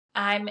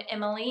I'm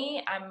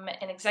Emily. I'm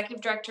an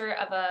executive director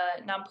of a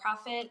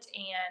nonprofit,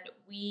 and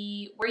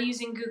we're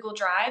using Google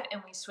Drive,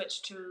 and we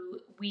switched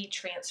to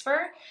WeTransfer.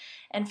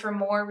 And for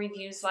more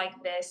reviews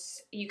like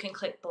this, you can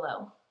click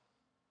below.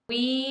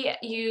 We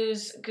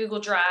use Google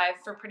Drive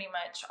for pretty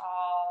much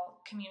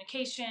all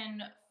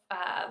communication,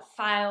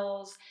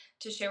 files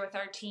to share with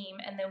our team,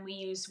 and then we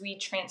use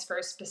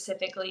WeTransfer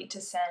specifically to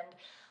send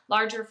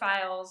larger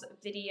files,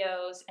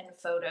 videos, and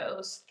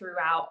photos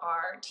throughout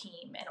our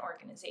team and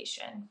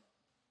organization.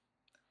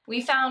 We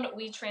found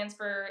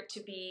WeTransfer to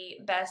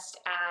be best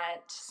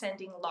at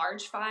sending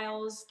large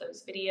files,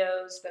 those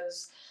videos,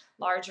 those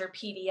larger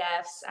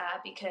PDFs,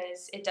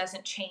 because it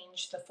doesn't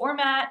change the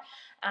format.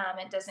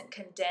 It doesn't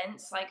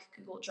condense like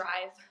Google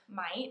Drive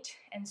might.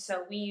 And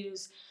so we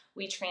use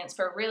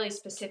WeTransfer really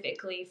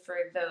specifically for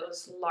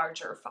those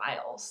larger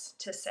files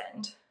to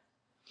send.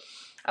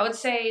 I would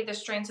say the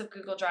strengths of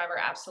Google Drive are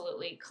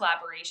absolutely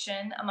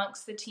collaboration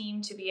amongst the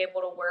team, to be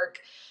able to work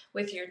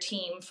with your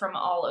team from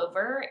all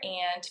over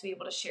and to be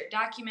able to share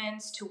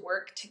documents, to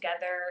work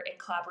together in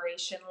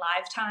collaboration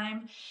live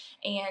time,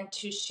 and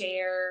to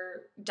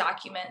share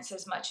documents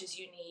as much as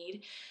you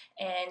need,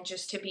 and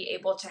just to be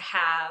able to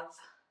have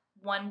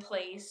one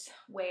place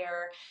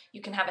where you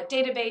can have a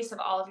database of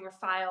all of your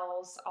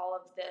files, all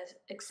of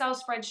the Excel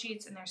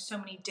spreadsheets, and there's so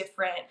many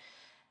different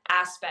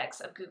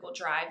aspects of Google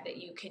Drive that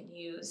you can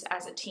use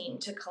as a team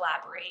to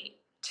collaborate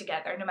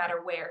together no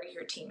matter where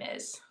your team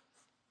is.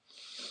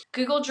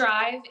 Google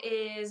Drive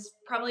is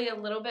probably a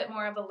little bit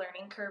more of a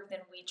learning curve than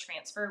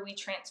WeTransfer.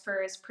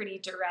 WeTransfer is pretty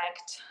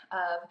direct.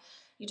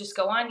 You just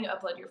go on, you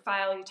upload your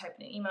file, you type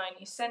in an email, and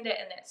you send it,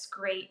 and it's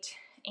great.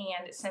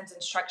 And it sends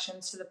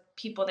instructions to the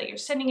people that you're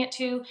sending it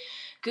to.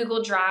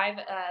 Google Drive,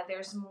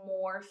 there's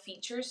more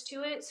features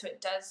to it, so it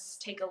does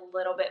take a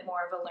little bit more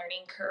of a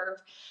learning curve.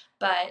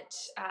 But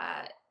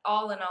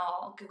all in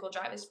all, Google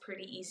Drive is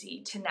pretty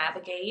easy to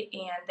navigate,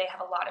 and they have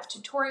a lot of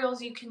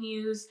tutorials you can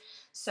use.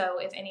 So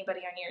if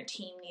anybody on your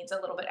team needs a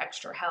little bit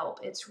extra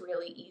help, it's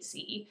really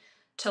easy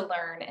to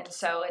learn, and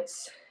so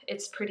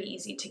it's pretty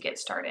easy to get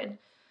started.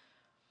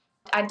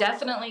 I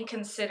definitely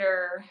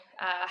consider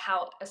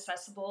how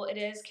accessible it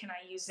is. Can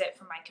I use it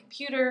from my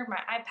computer, my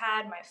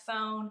iPad, my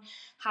phone?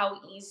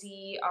 How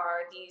easy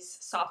are these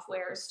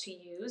softwares to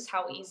use?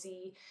 How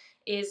easy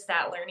is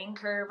that learning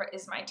curve?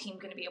 Is my team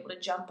going to be able to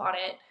jump on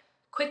it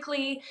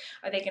quickly?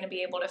 Are they going to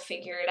be able to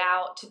figure it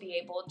out to be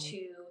able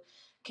to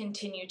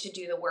continue to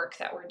do the work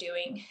that we're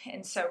doing?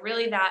 And so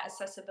really that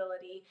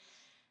accessibility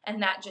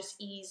and that just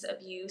ease of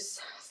use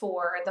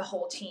for the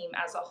whole team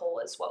as a whole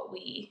is what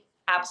we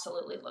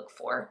absolutely look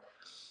for.